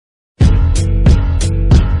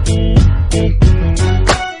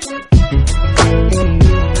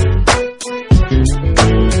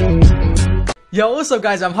Yo, what's up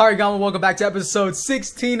guys, I'm Harigama, welcome back to episode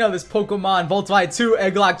 16 of this Pokemon Voltbite 2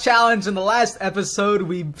 Egglocke challenge. In the last episode,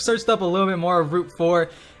 we searched up a little bit more of Route 4,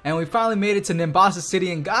 and we finally made it to Nimbasa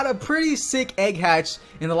City and got a pretty sick egg hatch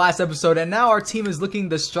in the last episode, and now our team is looking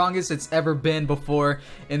the strongest it's ever been before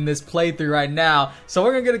in this playthrough right now. So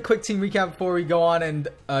we're gonna get a quick team recap before we go on and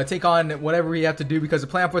take on whatever we have to do, because the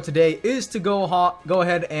plan for today is to go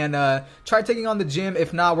ahead and try taking on the gym.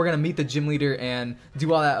 If not, we're gonna meet the gym leader and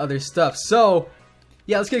do all that other stuff. So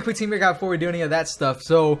yeah, let's get a quick team recap before we do any of that stuff.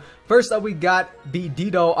 So first up, we got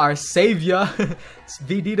Vidito, our savior.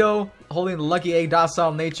 Vidito holding the lucky egg,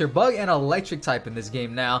 docile nature, bug and electric type in this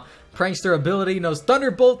game now. Prankster ability, knows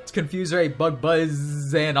Thunderbolt, Confuse Ray, Bug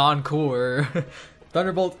Buzz, and Encore.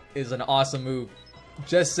 Thunderbolt is an awesome move.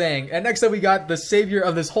 Just saying. And next up, we got the savior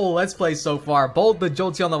of this whole Let's Play so far, Bolt the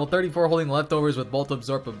Jolteon, level 34, holding leftovers with Bolt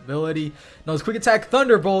Absorb ability. Knows Quick Attack,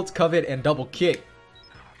 Thunderbolt, Covet, and Double Kick.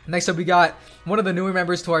 Next up, we got one of the newer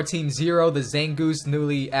members to our team, Zero, the Zangoose,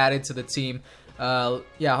 newly added to the team.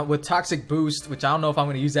 Yeah, with Toxic Boost, which I don't know if I'm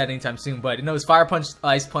going to use that anytime soon, but it knows Fire Punch,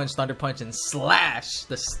 Ice Punch, Thunder Punch, and Slash,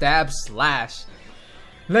 the Stab Slash.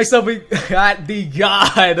 Next up, we got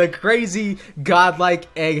the crazy godlike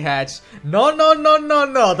egg hatch. No,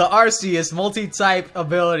 the Arceus multi-type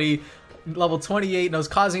ability, level 28, knows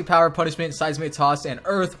Cosmic Power, Punishment, Seismic Toss, and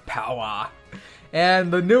Earth Power.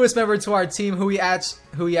 And the newest member to our team, who we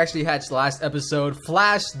actually hatched last episode,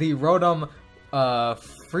 Flash, the Rotom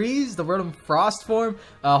Freeze, the Rotom Frost form,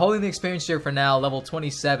 holding the experience share for now, level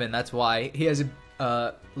 27. That's why he has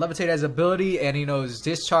Levitate as ability, and he knows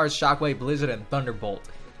Discharge, Shockwave, Blizzard, and Thunderbolt.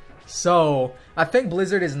 So I think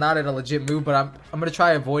Blizzard is not a legit move, but I'm gonna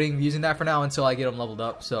try avoiding using that for now until I get him leveled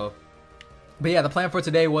up. So, but yeah, the plan for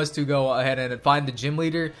today was to go ahead and find the gym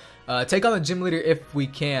leader, take on the gym leader if we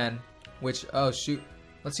can. Which, oh shoot,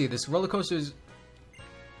 let's see, this roller coaster is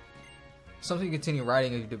something to continue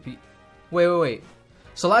riding if you defeat. Wait.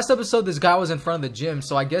 So last episode, this guy was in front of the gym,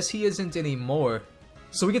 so I guess he isn't anymore.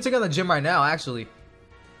 So we can take on the gym right now, actually.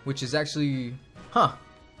 Which is actually, huh.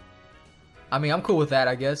 I mean, I'm cool with that,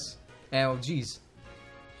 I guess. And, oh, geez.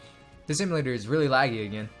 This simulator is really laggy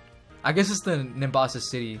again. I guess it's the Nimbasa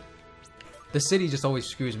City. The city just always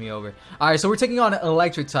screws me over. Alright, so we're taking on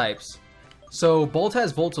electric types. So Bolt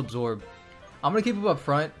has Volt Absorb. I'm gonna keep him up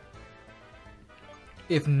front.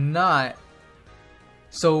 If not,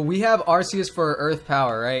 so we have Arceus for Earth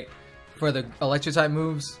Power, right? For the electric type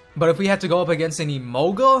moves. But if we had to go up against an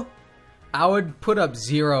Emolga, I would put up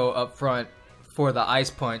Zero up front for the Ice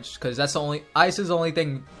Punch, because that's the only Ice is the only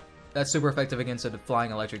thing that's super effective against a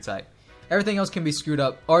flying electric type. Everything else can be screwed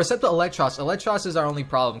up, or except the Electros. Electros is our only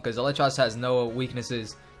problem because Electros has no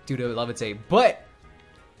weaknesses due to Levitate. But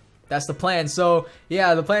that's the plan. So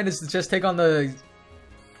yeah, the plan is to just take on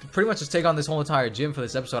pretty much just take on this whole entire gym for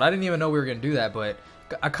this episode. I didn't even know we were gonna do that, but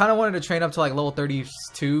I kind of wanted to train up to like level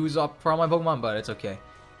 32s up for all my Pokemon, but it's okay.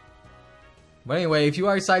 But anyway, if you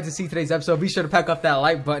are excited to see today's episode, be sure to pack up that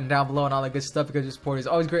like button down below and all that good stuff, because your support is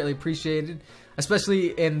always greatly appreciated,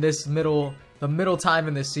 especially in this the middle time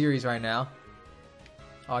in this series right now.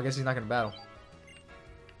 Oh, I guess he's not gonna battle.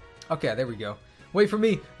 Okay, there we go. Wait for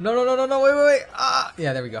me. No, wait. Ah,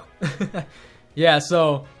 yeah, there we go. Yeah,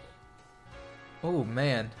 so. Oh,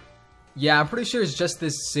 man. Yeah, I'm pretty sure it's just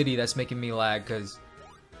this city that's making me lag, because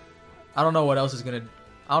I don't know what else I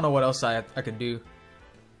don't know what else I could do.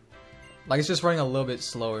 Like, it's just running a little bit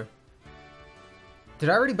slower. Did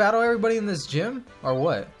I already battle everybody in this gym? Or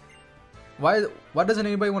what? Why doesn't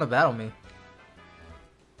anybody want to battle me?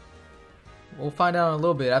 We'll find out in a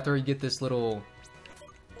little bit after we get this little...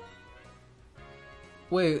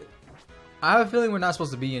 Wait, I have a feeling we're not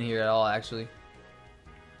supposed to be in here at all, actually.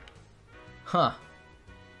 Huh.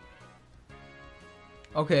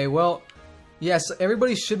 Okay, well, yes,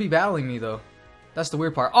 everybody should be battling me, though. That's the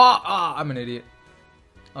weird part. I'm an idiot.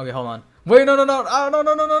 Okay, hold on. Wait, no.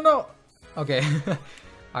 Oh, no. Okay.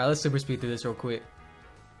 Alright, let's super speed through this real quick.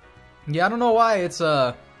 Yeah, I don't know why it's,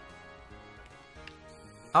 I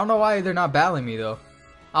don't know why they're not battling me, though.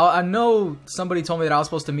 I know somebody told me that I was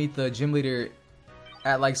supposed to meet the gym leader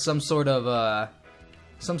at like some sort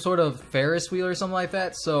of Ferris wheel or something like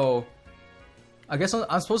that. So I guess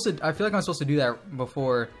I feel like I'm supposed to do that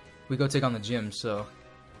before we go take on the gym. So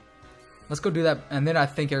let's go do that, and then I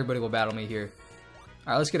think everybody will battle me here.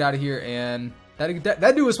 All right, let's get out of here. And that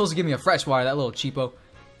dude was supposed to give me a fresh water, that little cheapo.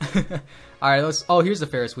 All right, oh, here's the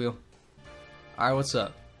Ferris wheel. All right, what's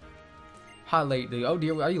up? Hot late, dude. Oh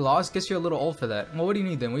dear, are you lost? Guess you're a little old for that. Well, what do you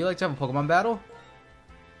need then? Would you like to have a Pokemon battle?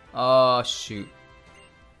 Oh shoot.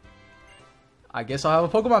 I guess I'll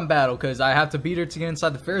have a Pokemon battle, because I have to beat her to get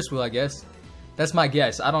inside the Ferris wheel, I guess. That's my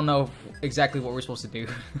guess. I don't know exactly what we're supposed to do.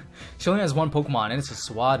 She only has one Pokemon, and it's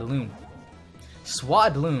a Swadloon.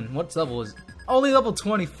 Swadloon. What level is it? Only level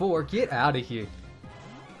 24. Get out of here.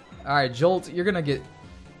 Alright, Jolt, you're gonna get...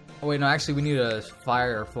 Oh, wait, no, actually, we need a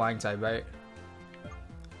fire or flying type, right?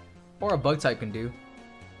 Or a bug type can do.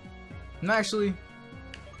 No, actually...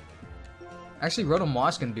 Actually,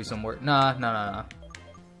 Rotomoss can do some work. Nah.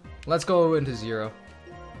 Let's go into Zero.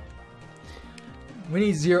 We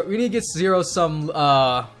need Zero. We need to get Zero some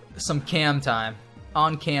cam time.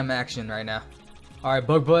 On cam action right now. Alright,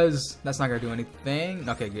 Bug Buzz. That's not gonna do anything.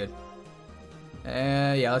 Okay, good.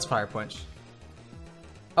 Yeah, let's Fire Punch.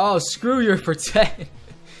 Oh, screw your Protect.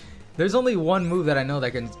 There's only one move that I know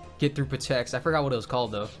that can get through Protects. I forgot what it was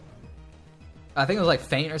called, though. I think it was like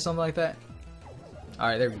Faint or something like that.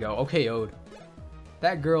 Alright, there we go. Okay, Ode.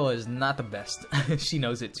 That girl is not the best. She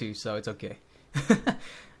knows it too, so it's okay.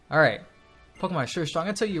 Alright. Pokemon sure strong.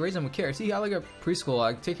 I tell you, raise them with care. See, I like a preschool.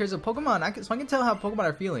 I take care of Pokemon. So I can tell how Pokemon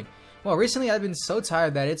are feeling. Well, recently I've been so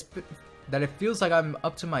tired that it feels like I'm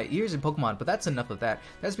up to my ears in Pokemon. But that's enough of that.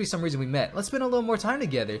 That's be some reason we met. Let's spend a little more time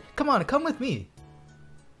together. Come on, come with me.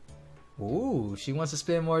 Ooh, she wants to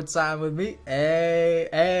spend more time with me.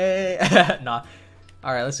 Hey. Nah.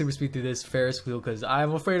 Alright, let's super speed through this Ferris wheel because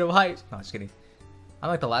I'm afraid of heights. No, just kidding. I'm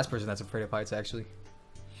like the last person that's afraid of heights, actually.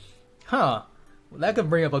 Huh. Well, that could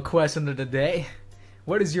bring up a question of the day.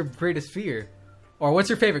 What is your greatest fear? Or what's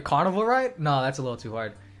your favorite carnival ride? No, that's a little too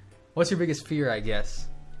hard. What's your biggest fear, I guess?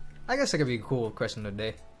 I guess that could be a cool question of the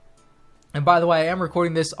day. And by the way, I am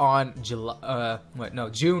recording this on June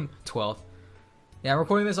 12th. Yeah, I'm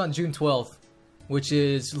recording this on June 12th, which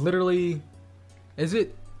is literally... Is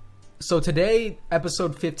it... So today,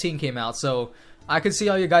 episode 15 came out, so I could see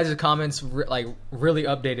all your guys' comments really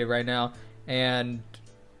updated right now, and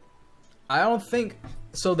I don't think...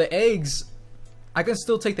 So the eggs, I can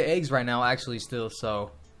still take the eggs right now, actually, still,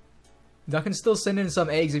 so I can still send in some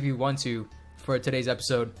eggs if you want to for today's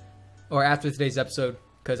episode, or after today's episode,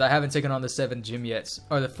 because I haven't taken on the 7th gym yet,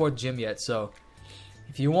 or the 4th gym yet, so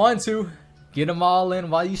if you want to, get them all in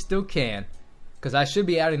while you still can, because I should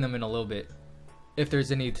be adding them in a little bit. If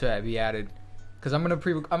there's any to be added, because I'm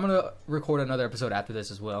gonna record another episode after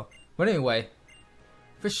this as well. But anyway,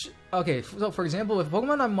 okay. So for example, if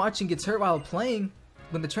Pokemon I'm watching gets hurt while playing,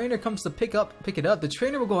 when the trainer comes to pick it up, the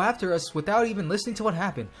trainer will go after us without even listening to what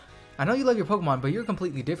happened. I know you love your Pokemon, but you're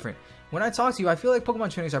completely different. When I talk to you, I feel like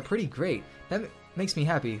Pokemon trainers are pretty great. That makes me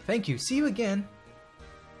happy. Thank you. See you again.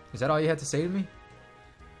 Is that all you had to say to me?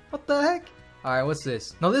 What the heck? Alright, what's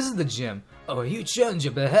this? No, this is the gym. Oh, a huge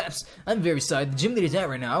challenger, perhaps. I'm very sorry. The gym leader's out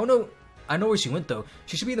right now. I know where she went, though.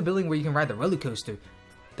 She should be in the building where you can ride the roller coaster.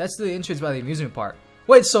 That's the entrance by the amusement park.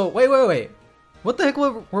 Wait, wait. What the heck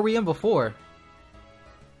were we in before?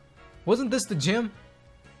 Wasn't this the gym?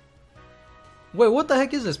 Wait, what the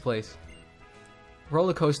heck is this place?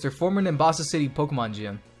 Roller coaster, former Nimbasa City Pokemon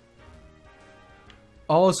Gym.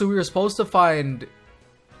 Oh, so we were supposed to find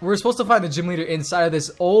the gym leader inside of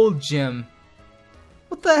this old gym.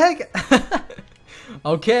 What the heck?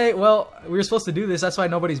 Okay, well, we were supposed to do this. That's why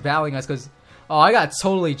nobody's battling us, because... Oh, I got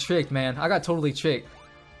totally tricked, man. I got totally tricked.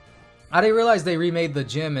 I didn't realize they remade the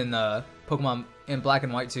gym in Pokemon in Black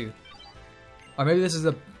and White, too. Or maybe this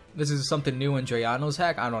is something new in Drayano's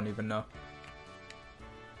hack? I don't even know.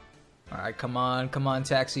 Alright, come on,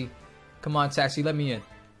 Taxi. Come on, Taxi, let me in.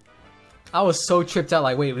 I was so tripped out,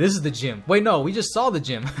 like, wait, this is the gym. Wait, no, we just saw the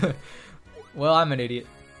gym. Well, I'm an idiot.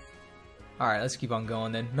 Alright, let's keep on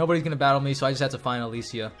going then. Nobody's gonna battle me, so I just have to find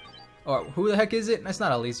Alicia. Or, who the heck is it? That's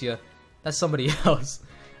not Alicia. That's somebody else.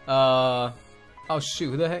 Oh shoot,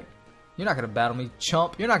 who the heck? You're not gonna battle me,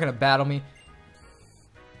 chump. You're not gonna battle me.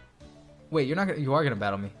 Wait, you are gonna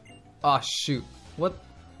battle me. Oh shoot. What?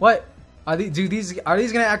 Are these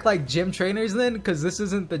gonna act like gym trainers then? Because this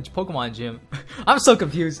isn't the Pokemon gym. I'm so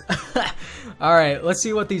confused. Alright, let's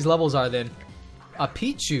see what these levels are then. A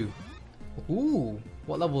Pichu. Ooh,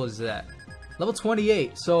 what level is that? Level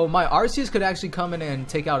 28. So my Arceus could actually come in and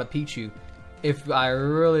take out a Pichu if I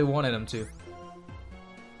really wanted him to.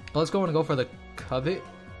 But let's go for the Covet.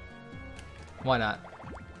 Why not?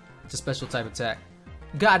 It's a special type attack.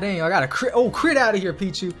 God dang, I got a crit. Oh, crit out of here,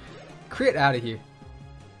 Pichu. Crit out of here.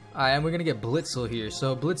 Alright, and we're gonna get Blitzel here.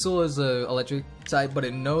 So Blitzel is a electric type, but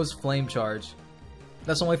it knows Flame Charge.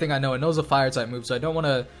 That's the only thing I know. It knows a fire type move, so I don't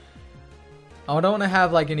wanna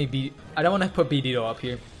have like any I don't wanna put Beedito up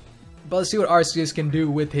here. But let's see what Arceus can do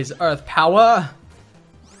with his Earth Power.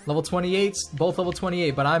 Level 28, both level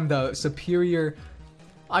 28, but I'm the superior.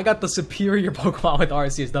 I got the superior Pokemon with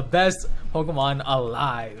Arceus, the best Pokemon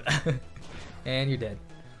alive. And you're dead.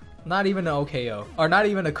 Not even an OKO, or not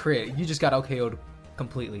even a crit. You just got OKO'd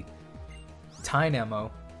completely.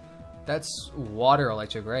 Dynamo. That's water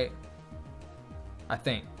electric, right? I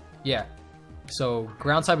think. Yeah. So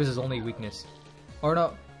ground type is his only weakness. Or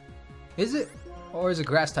no. Is it? Or is it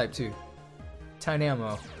grass type too?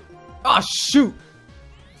 Dynamo. Oh shoot!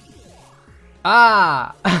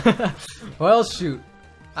 Ah! Well shoot.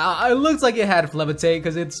 It looks like it had levitate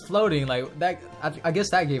because it's floating like that. I guess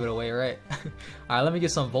that gave it away, right? Alright, let me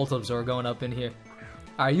get some Volt Absorb going up in here.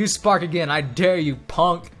 Alright, you spark again. I dare you,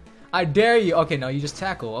 punk. I dare you. Okay, no, you just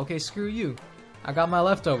tackle. Okay, screw you. I got my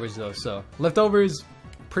leftovers though, so leftovers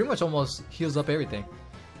pretty much almost heals up everything.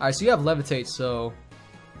 Alright, so you have levitate, so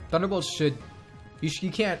Thunderbolt should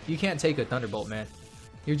you can't take a Thunderbolt, man.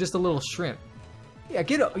 You're just a little shrimp. Yeah,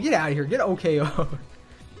 get out of here. Get OKO.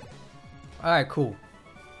 Alright, cool.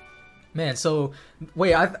 Man, so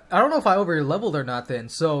wait, I don't know if I over leveled or not then.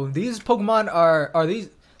 So these Pokemon are these,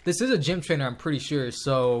 this is a gym trainer, I'm pretty sure.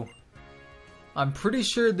 So I'm pretty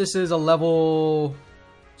sure this is a level,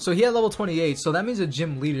 so he had level 28, so that means a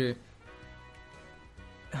gym leader.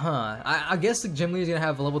 Huh, I guess the gym leader is gonna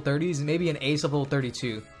have level 30s and maybe an ace of level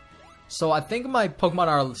 32. So I think my Pokemon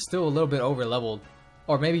are still a little bit over leveled,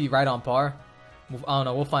 or maybe right on par. I don't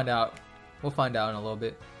know, we'll find out. We'll find out in a little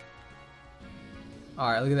bit.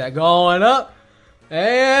 Alright, look at that going up.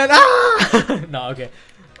 And ah! No, okay.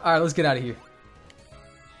 Alright, let's get out of here.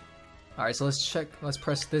 Alright, so let's check. Let's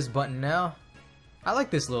press this button now. I like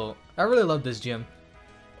this little, I really love this gym.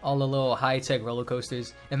 All the little high-tech roller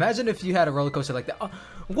coasters. Imagine if you had a roller coaster like that. Oh,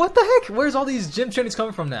 what the heck? Where's all these gym trainers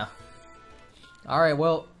coming from now? Alright,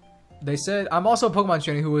 well, they said I'm also a Pokemon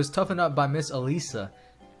trainer who was toughened up by Miss Elisa.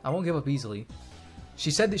 I won't give up easily. She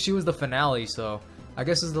said that she was the finale, so I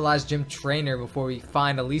guess this is the last gym trainer before we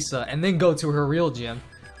find Elisa and then go to her real gym.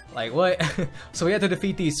 Like, what? So we have to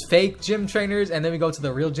defeat these fake gym trainers and then we go to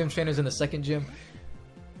the real gym trainers in the second gym?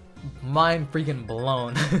 Mind freaking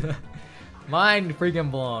blown. Mind freaking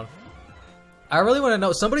blown. I really want to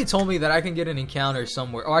know. Somebody told me that I can get an encounter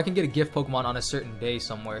somewhere, or I can get a gift Pokemon on a certain day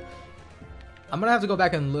somewhere. I'm gonna have to go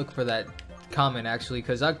back and look for that comment actually,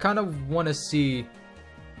 because I kind of want to see.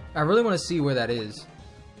 I really want to see where that is.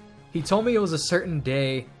 He told me it was a certain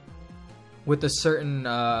day with a certain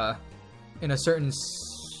in a certain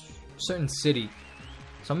city.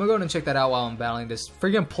 So I'm gonna go ahead and check that out while I'm battling this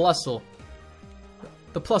freaking Plusle.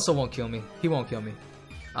 The Plusle won't kill me. He won't kill me.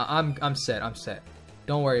 I'm set. I'm set.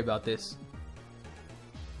 Don't worry about this.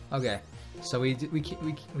 Okay. So we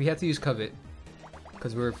have to use Covet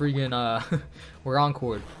because we're freaking we're on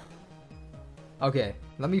chord. Okay.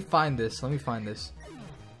 Let me find this. Let me find this.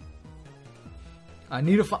 I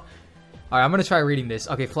need to find. Alright, I'm gonna try reading this.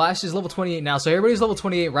 Okay, Flash is level 28 now, so everybody's level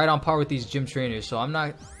 28, right on par with these gym trainers. So I'm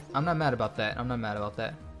not mad about that. I'm not mad about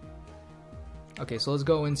that. Okay, so let's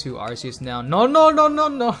go into Arceus now. No.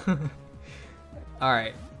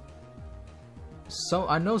 Alright. So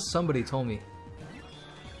I know somebody told me.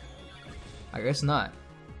 I guess not.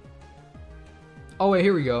 Oh wait,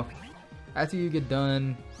 here we go. After I get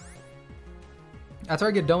done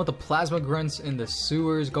with the plasma grunts in the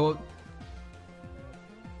sewers,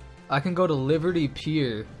 I can go to Liberty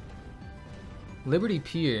Pier. Liberty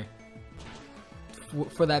Pier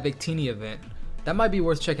for that Victini event. That might be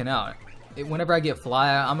worth checking out. Whenever I get Fly,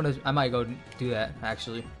 I might go do that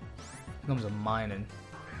actually. Here comes a mining.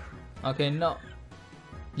 Okay, no.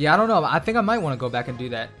 Yeah, I don't know. I think I might want to go back and do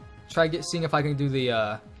that. Try seeing if I can do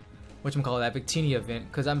the whatchamacallit, that Victini event,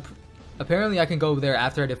 because apparently I can go there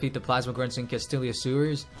after I defeat the Plasma Grunts in Castilia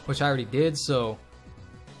Sewers, which I already did. So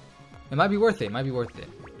it might be worth it. It might be worth it.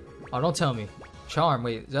 Oh, don't tell me. Charm.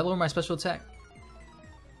 Wait, does that lower my special attack?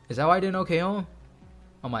 Is that why I didn't OKO?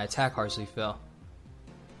 Oh, my attack harshly fell.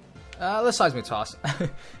 Let's Seismic Toss.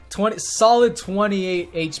 Solid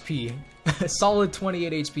 28 HP. Solid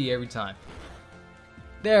 28 HP every time.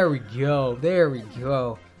 There we go. There we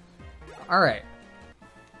go. Alright.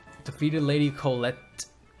 Defeated Lady Colette.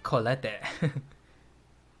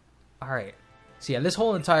 Alright. So yeah, this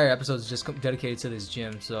whole entire episode is just dedicated to this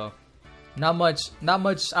gym, so not much. I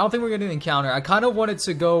don't think we're gonna do an encounter. I kind of wanted to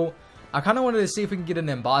see if we can get an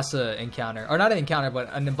Nimbasa encounter. Or not an encounter, but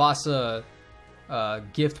a Nimbasa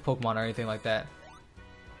gift Pokemon or anything like that.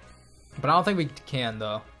 But I don't think we can,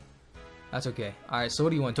 though. That's okay. Alright, so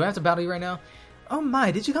what do you want? Do I have to battle you right now? Oh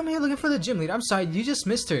my, did you come here looking for the gym leader? I'm sorry, you just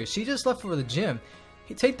missed her. She just left for the gym.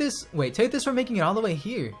 Hey, take this for making it all the way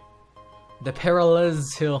here. The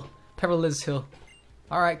Perilous Hill.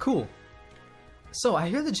 Alright, cool. So, I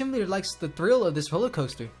hear the gym leader likes the thrill of this roller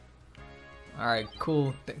coaster. Alright,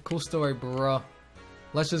 cool. Cool story, bro.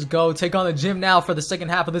 Let's just go take on the gym now for the second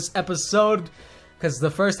half of this episode. Because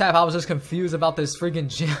the first half I was just confused about this freaking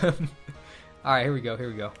gym. Alright, here we go.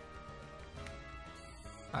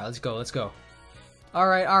 Alright, let's go.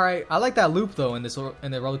 Alright, alright. I like that loop though in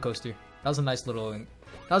the roller coaster. That was a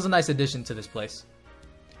nice addition to this place.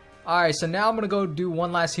 Alright, so now I'm gonna go do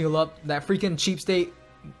one last heal up. That freaking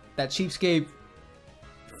cheapskate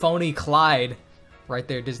phony Clyde right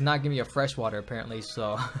there does not give me a freshwater apparently,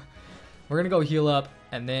 so we're gonna go heal up,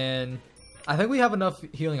 and then I think we have enough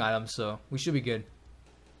healing items, so we should be good.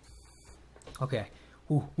 Okay.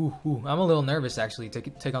 I'm a little nervous actually to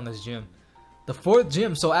take on this gym. The 4th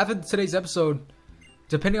gym. So after today's episode,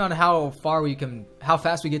 depending on how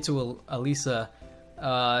fast we get to Elisa,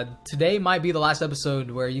 today might be the last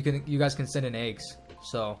episode where you guys can send in eggs.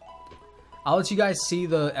 So I'll let you guys see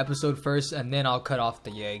the episode first, and then I'll cut off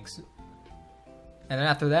the eggs. And then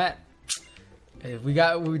after that, we're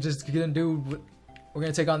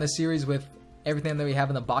gonna take on this series with everything that we have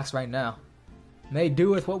in the box right now. May do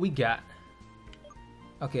with what we got.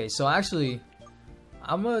 Okay, so actually,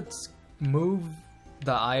 I'm gonna move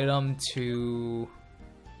the item to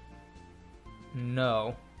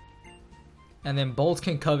no, and then Bolt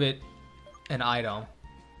can covet an item.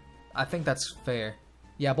 I think that's fair.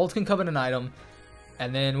 Yeah, Bolt can covet an item,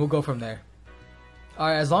 and then we'll go from there.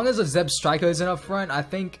 Alright, as long as a Zeb Striker isn't up front, I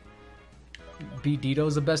think Beedito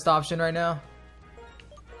is the best option right now.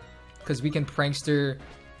 Because we can Prankster,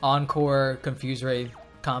 Encore, Confuse Ray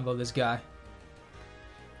combo this guy.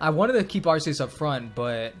 I wanted to keep Arceus up front,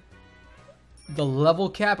 but the level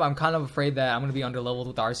cap, I'm kind of afraid that I'm going to be under leveled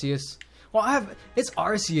with Arceus. Well, it's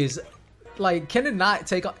Arceus. Like, can it not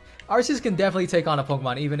take on... Arceus can definitely take on a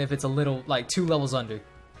Pokemon, even if it's a little, like, 2 levels under.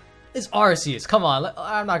 It's Arceus. Come on,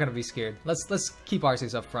 I'm not going to be scared. Let's keep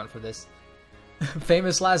Arceus up front for this.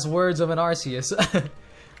 Famous last words of an Arceus.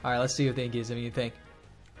 Alright, let's see if they gives him anything.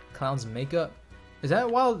 Clown's makeup. Is that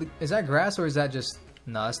wild? Is that grass, or is that just...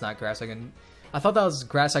 No, that's not grass. I thought that was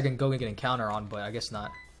grass I can go and get an encounter on, but I guess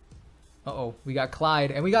not. Uh-oh, we got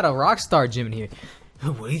Clyde, and we got a Rockstar gym in here.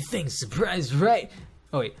 What do you think? Surprise, right?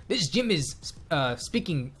 Oh wait, this gym is,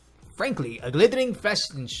 speaking frankly, a glittering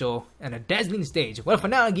fashion show and a dazzling stage. Well, for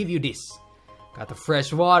now, I'll give you this. Got the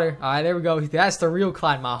fresh water. Alright, there we go. That's the real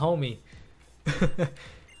Clyde, my homie.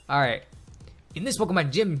 Alright. In this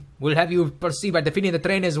Pokemon gym, we'll have you proceed by defeating the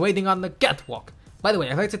trainers waiting on the catwalk. By the way,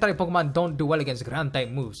 I like to tell you Pokemon don't do well against ground type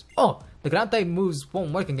moves. Oh, the ground type moves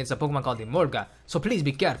won't work against a Pokemon called Emolga, so please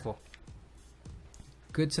be careful.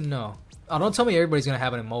 Good to know. Oh, don't tell me everybody's gonna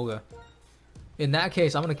have an Emolga. In that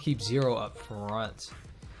case, I'm gonna keep 0 up front.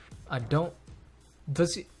 I don't...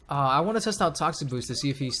 Does he... I want to test out Toxic Boost to see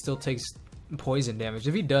if he still takes poison damage.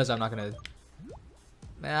 If he does, I'm not gonna...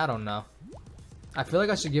 I don't know. I feel like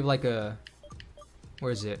I should give like a...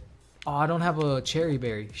 Where is it? Oh, I don't have a Cherry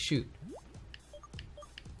Berry. Shoot.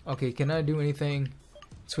 Okay, can I do anything?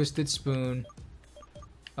 Twisted Spoon.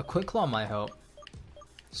 A Quick Claw might help.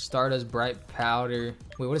 Stardust Bright Powder.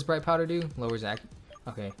 Wait, what does Bright Powder do? Lowers act.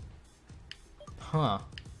 Okay. Huh.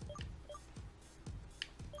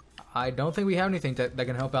 I don't think we have anything that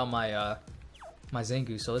can help out my my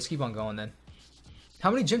Zangoose, so let's keep on going then. How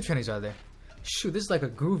many gym trainers are there? Shoot, this is like a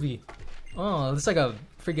groovy... Oh, this is like a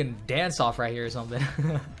freaking dance-off right here or something.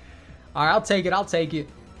 Alright, I'll take it, I'll take it.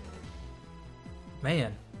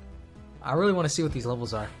 Man. I really want to see what these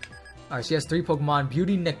levels are. Alright, she has 3 Pokemon.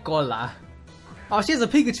 Beauty Nicola. Oh, she has a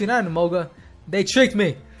Pikachu, not an Emolga. They tricked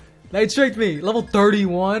me. They tricked me. Level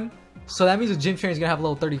 31. So that means the gym trainer is going to have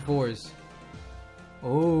level 34s.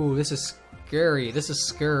 Oh, this is scary. This is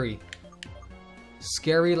scary.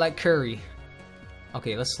 Scary like curry.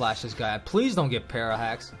 Okay, let's slash this guy. Please don't get Para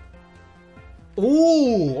Hacks.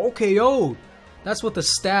 Oh, okay, oh. That's what the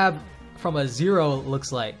stab from a 0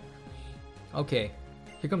 looks like. Okay.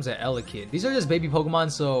 Here comes an Egglocke. These are just baby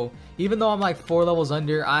Pokemon, so even though I'm like 4 levels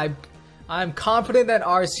under, I'm confident that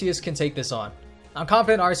Arceus can take this on. I'm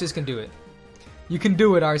confident Arceus can do it. You can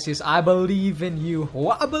do it, Arceus. I believe in you. Oh,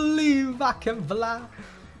 I believe I can fly.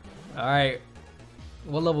 Alright.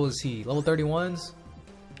 What level is he? Level 31s?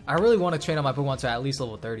 I really want to train on my Pokemon to at least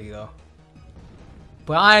level 30 though.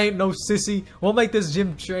 But I ain't no sissy. We'll make this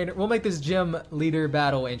gym trainer, we'll make this gym leader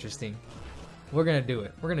battle interesting. We're gonna do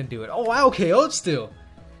it. We're gonna do it. Oh, wow, okay, oh, still.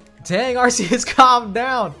 Dang, Arceus, calm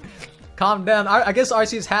down. Calm down. I guess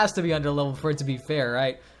Arceus has to be under level for it to be fair,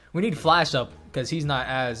 right? We need Flash up because he's not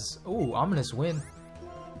as... Ooh, Ominous Wind.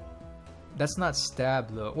 That's not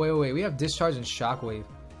Stab though. Wait. We have Discharge and Shockwave.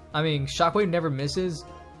 I mean, Shockwave never misses,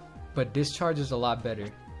 but Discharge is a lot better.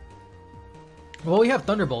 Well, we have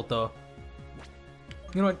Thunderbolt though.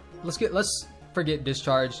 You know what? Let's forget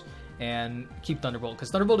Discharge and keep Thunderbolt,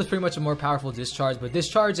 because Thunderbolt is pretty much a more powerful Discharge, but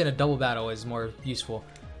Discharge in a double battle is more useful.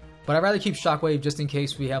 But I'd rather keep Shockwave just in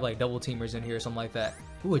case we have like double teamers in here or something like that.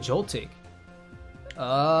 Ooh, a Joltik.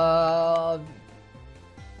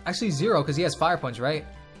 Actually, 0, because he has Fire Punch, right?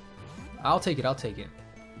 I'll take it, I'll take it.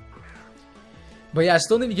 But yeah, I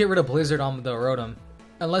still need to get rid of Blizzard on the Rotom.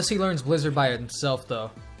 Unless he learns Blizzard by himself,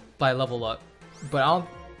 though. By level up. But I'll...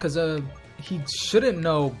 Because he shouldn't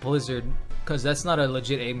know Blizzard. Because that's not a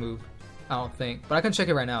legit A move. I don't think. But I can check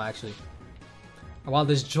it right now, actually. Wow,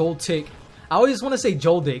 this Joltik. I always want to say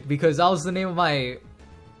Joltik because that was the name of my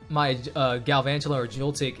Galvantula or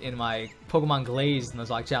Joltik in my Pokemon Glazed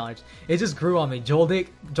Nuzlocke challenge. It just grew on me.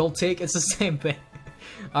 Joltik, it's the same thing.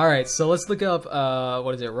 Alright, so let's look up,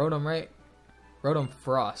 what is it? Rotom, right? Rotom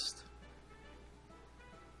Frost.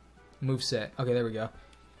 Moveset. Okay, there we go.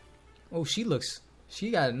 Oh, she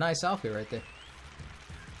got a nice outfit right there.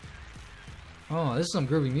 Oh, this is some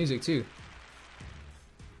groovy music too.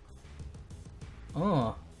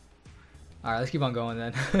 Oh. Alright, let's keep on going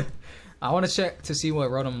then. I want to check to see what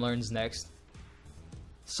Rotom learns next.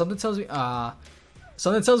 Something tells me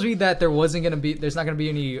that there's not gonna be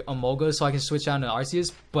any Emolga, so I can switch out to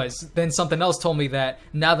Arceus. But then something else told me that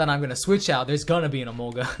now that I'm gonna switch out, there's gonna be an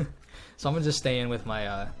Emolga. So I'm gonna just stay in with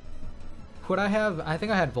my what I have. I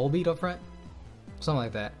think I had Volbeat up front, something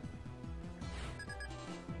like that.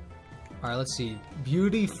 All right, let's see.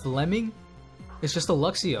 Beauty Fleming. It's just a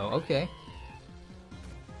Luxio. Okay.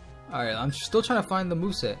 All right, I'm still trying to find the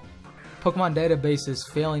moveset. Pokemon database is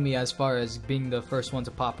failing me as far as being the first one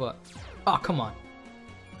to pop up. Oh, come on.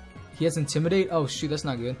 He has Intimidate? Oh, shoot, that's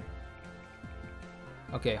not good.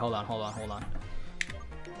 Okay, hold on.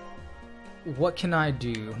 What can I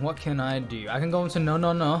do? I can go into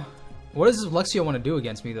no. What does this Luxio want to do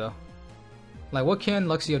against me, though? Like, what can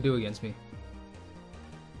Luxio do against me?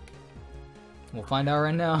 We'll find out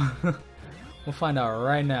right now.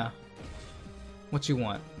 What you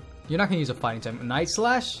want? You're not gonna use a fighting type. Night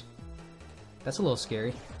Slash? That's a little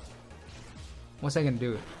scary. What's that gonna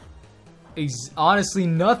do? Honestly,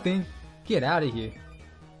 nothing. Get out of here.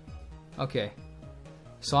 Okay.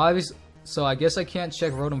 So I guess I can't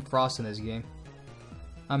check Rotom Frost in this game.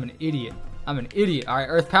 I'm an idiot. Alright,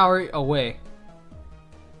 Earth Power away.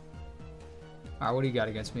 Alright, what do you got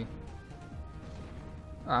against me?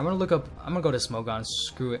 Alright, I'm gonna go to Smogon.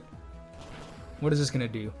 Screw it. What is this gonna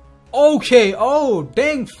do? Okay, oh,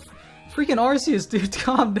 dang. Freaking Arceus, dude.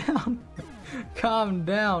 Calm down. Calm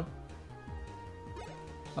down.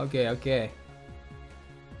 Okay.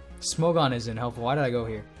 Smogon isn't helpful. Why did I go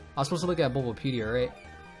here? I was supposed to look at Bulbapedia, right?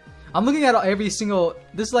 I'm looking at every single...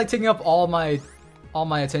 This is like taking up all my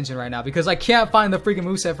attention right now because I can't find the freaking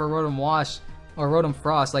moveset for Rotom Wash or Rotom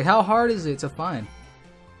Frost. Like, how hard is it to find?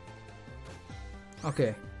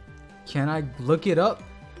 Okay. Can I look it up?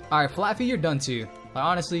 Alright, Flaffy, you're done too. Like,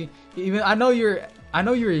 honestly, even I know you're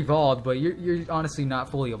evolved, but you're honestly not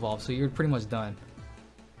fully evolved, so you're pretty much done.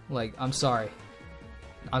 Like, I'm sorry.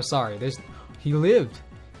 He lived.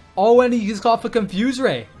 Oh, and he just called for Confuse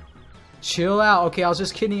Ray. Chill out. Okay, I was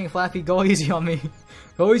just kidding, Flaffy. Go easy on me.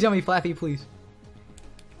 Go easy on me, Flaffy, please.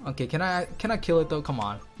 Okay, can I kill it though? Come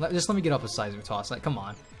on. Just let me get up a Seismic Toss. Like, come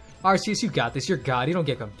on. Arceus, you got this. You're God. You don't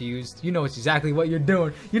get confused. You know exactly what you're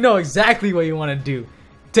doing. You know exactly what you want to do.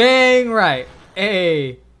 Dang right.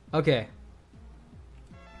 Hey. Okay.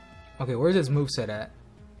 Okay, where's its moveset at?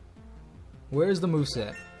 Where's the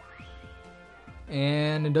moveset?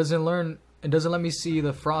 And it doesn't let me see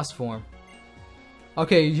the Frost form.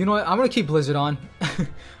 Okay, you know what? I'm gonna keep Blizzard on.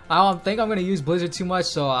 I don't think I'm gonna use Blizzard too much,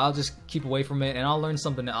 so I'll just keep away from it and I'll learn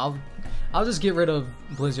something. I'll just get rid of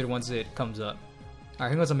Blizzard once it comes up.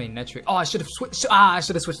 Alright, here goes a main net trick. Oh, I should have switched. I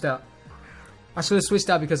should have switched out. I should have switched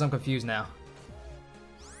out because I'm confused now.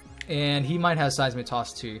 And he might have Seismic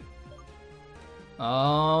Toss too.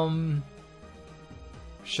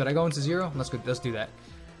 Should I go into Zero? Let's do that.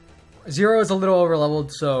 Zero is a little over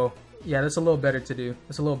leveled, so yeah, that's a little better to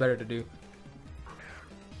do.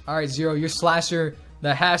 Alright, Zero, your slasher,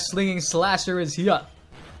 the hash slinging slasher is here.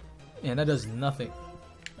 And that does nothing.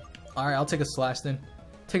 Alright, I'll take a slash then.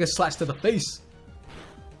 Take a slash to the face.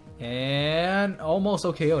 And almost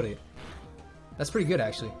OKO'd it. That's pretty good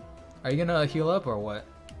actually. Are you gonna heal up or what?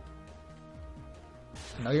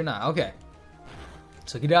 No, you're not. Okay.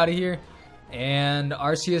 So get out of here. And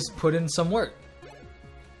Arceus put in some work.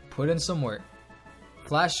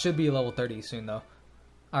 Flash should be level 30 soon though.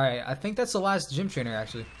 Alright, I think that's the last gym trainer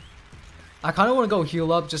actually. I kind of want to go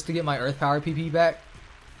heal up just to get my Earth Power PP back.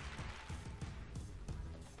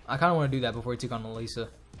 I kind of want to do that before we take on Elisa.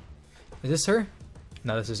 Is this her?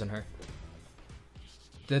 No, this isn't her.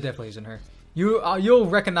 That definitely isn't her. You'll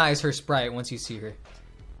recognize her sprite once you see her.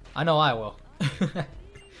 I know I will.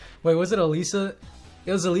 Wait, was it Elisa?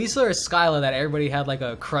 It was Elisa or Skyla that everybody had like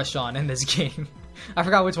a crush on in this game. I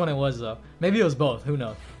forgot which one it was though. Maybe it was both. Who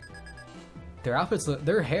knows? Their outfits,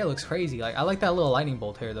 their hair looks crazy. Like, I like that little lightning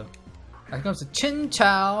bolt hair though. Here comes the Chin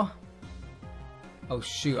Chow. Oh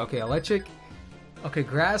shoot, okay, electric. Okay,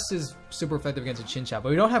 grass is super effective against a Chin Chow, but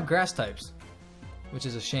we don't have grass types, which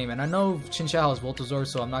is a shame. And I know Chin Chow has Voltazor,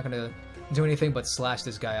 so I'm not gonna do anything but slash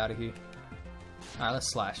this guy out of here. Alright,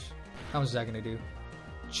 let's slash. How much is that gonna do?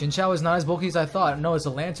 Chin Chow is not as bulky as I thought. No, it's a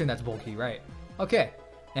lantern that's bulky, right? Okay.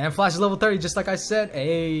 And Flash is level 30, just like I said.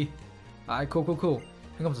 Hey. Alright, cool. Here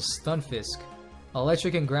comes a Stunfisk.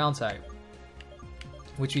 Electric and ground type.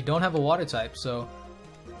 Which we don't have a water type, so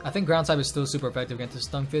I think ground type is still super effective against the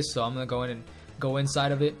Stunfisk, so I'm gonna go in and go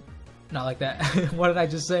inside of it. Not like that. What did I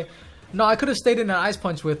just say? No, I could have stayed in an Ice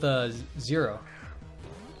Punch with Zero.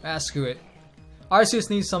 Ah, screw it. Arceus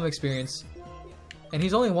needs some experience. And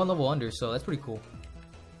he's only one level under, so that's pretty cool.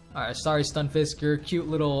 Alright, sorry Stunfisk, you're a cute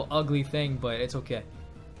little ugly thing, but it's okay.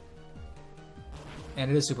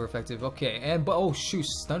 And it is super effective. Okay, but oh shoot,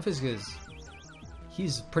 Stunfisk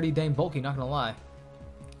he's pretty dang bulky, not gonna lie.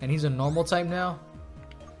 And he's a normal type now.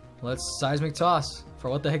 Let's Seismic Toss. For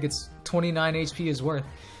what the heck its 29 HP is worth.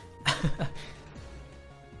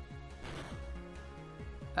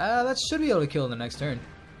 That should be able to kill in the next turn.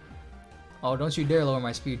 Oh, don't you dare lower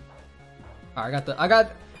my speed. Alright, I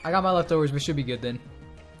got my leftovers, but should be good then.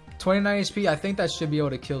 29 HP, I think that should be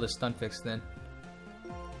able to kill the Stunfisk then.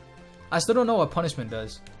 I still don't know what punishment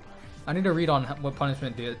does. I need to read on what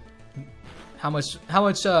punishment did. How much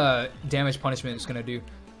damage punishment is gonna do.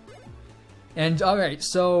 And alright,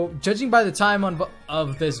 so judging by the time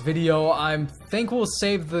of this video, I think we'll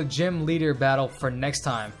save the gym leader battle for next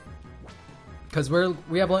time. Cause we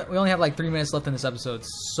only have like 3 minutes left in this episode.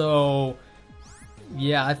 So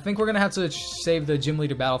yeah, I think we're gonna have to save the gym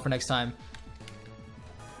leader battle for next time.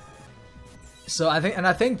 So I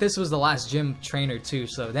think this was the last gym trainer too.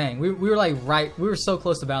 So dang, we were like we were so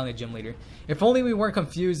close to battling the gym leader. If only we weren't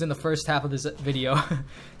confused in the first half of this video,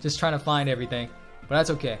 just trying to find everything. But that's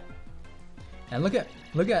okay. And look at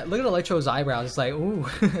Electrode's eyebrows. It's like ooh,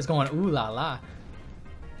 it's going ooh la la.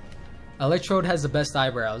 Electrode has the best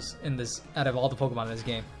eyebrows in this out of all the Pokemon in this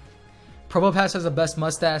game. Probopass has the best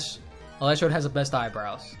mustache. Electrode has the best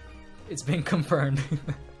eyebrows. It's been confirmed.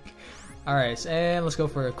 Alright, and let's go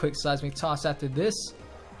for a quick Seismic Toss after this.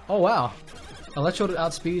 Oh wow. Electrode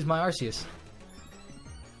outspeeds my Arceus.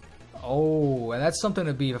 Oh, and that's something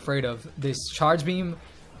to be afraid of. This Charge Beam,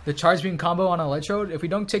 the Charge Beam combo on Electrode. If we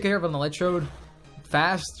don't take care of an Electrode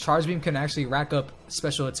fast, Charge Beam can actually rack up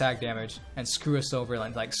special attack damage and screw us over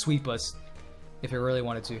and like sweep us if it really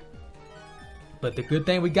wanted to. But the good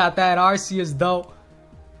thing we got that Arceus though.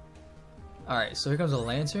 Alright, so here comes a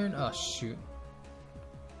Lantern. Oh shoot.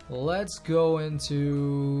 Let's go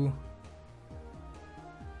into...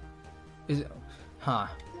 I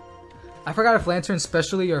forgot if Lantern's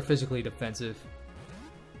specially or physically defensive.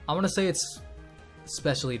 I'm gonna say it's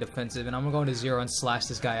specially defensive, and I'm gonna go into Zero and slash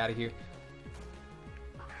this guy out of here.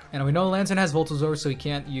 And we know Lantern has Voltazor, so he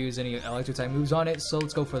can't use any electric type moves on it, so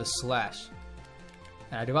let's go for the slash.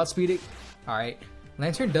 And I do outspeed it. Alright.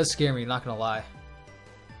 Lantern does scare me, not gonna lie.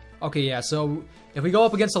 Okay, yeah, so if we go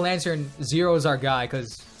up against the Lantern, Zero is our guy,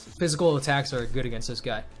 because physical attacks are good against this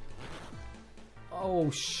guy.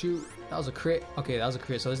 Oh, shoot. That was a crit. Okay, that was a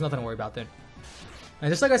crit, so there's nothing to worry about then.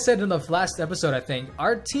 And just like I said in the last episode, I think,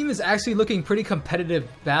 our team is actually looking pretty competitive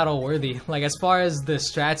battle-worthy. Like, as far as the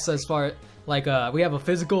strats, as far... Like, we have a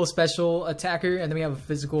physical special attacker, and then we have a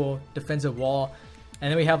physical defensive wall.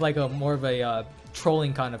 And then we have, like, a more of a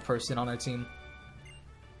trolling kind of person on our team.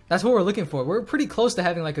 That's what we're looking for. We're pretty close to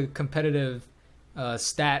having, like, a competitive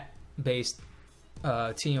stat-based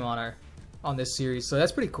team on this series. So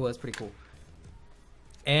that's pretty cool. That's pretty cool.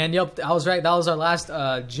 And, yep, I was right. That was our last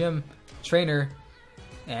gym trainer.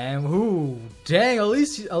 And, ooh, dang,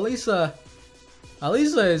 Elisa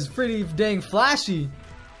is pretty dang flashy.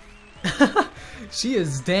 She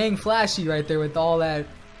is dang flashy right there with all that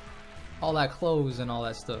clothes and all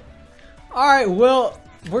that stuff. Alright, well,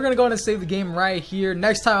 we're gonna go ahead and save the game right here.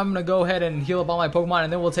 Next time I'm gonna go ahead and heal up all my Pokemon,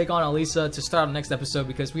 and then we'll take on Elisa to start the next episode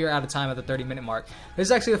because we are out of time at the 30-minute mark. This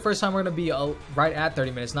is actually the first time we're gonna be right at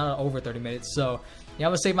 30 minutes, not over 30 minutes. So yeah,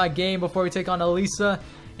 I'm gonna save my game before we take on Elisa.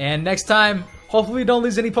 And next time, hopefully we don't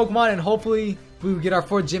lose any Pokemon, and hopefully we will get our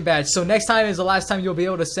 4th gym badge. So next time is the last time you'll be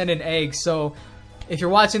able to send in eggs. So if you're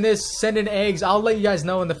watching this, send in eggs. I'll let you guys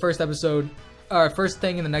know in the first episode, or first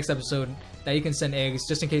thing in the next episode, that you can send eggs,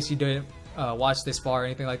 just in case you didn't watch this far or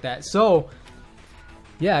anything like that. So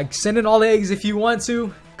yeah, send in all the eggs if you want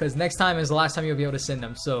to, because next time is the last time you'll be able to send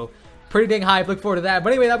them. So pretty dang hype. Look forward to that.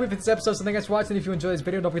 But anyway, that'll be for this episode. So thank you guys for watching. If you enjoyed this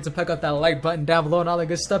video, don't forget to pick up that like button down below and all that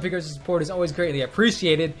good stuff, because your support is always greatly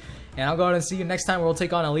appreciated. And I'll go ahead and see you next time where we'll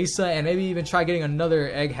take on Elisa and maybe even try getting another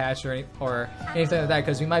egg hatch or anything like that,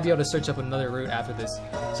 because we might be able to search up another route after this.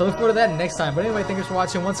 So look forward to that next time. But anyway, thank you for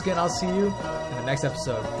watching. Once again, I'll see you in the next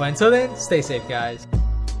episode. But until then, stay safe, guys.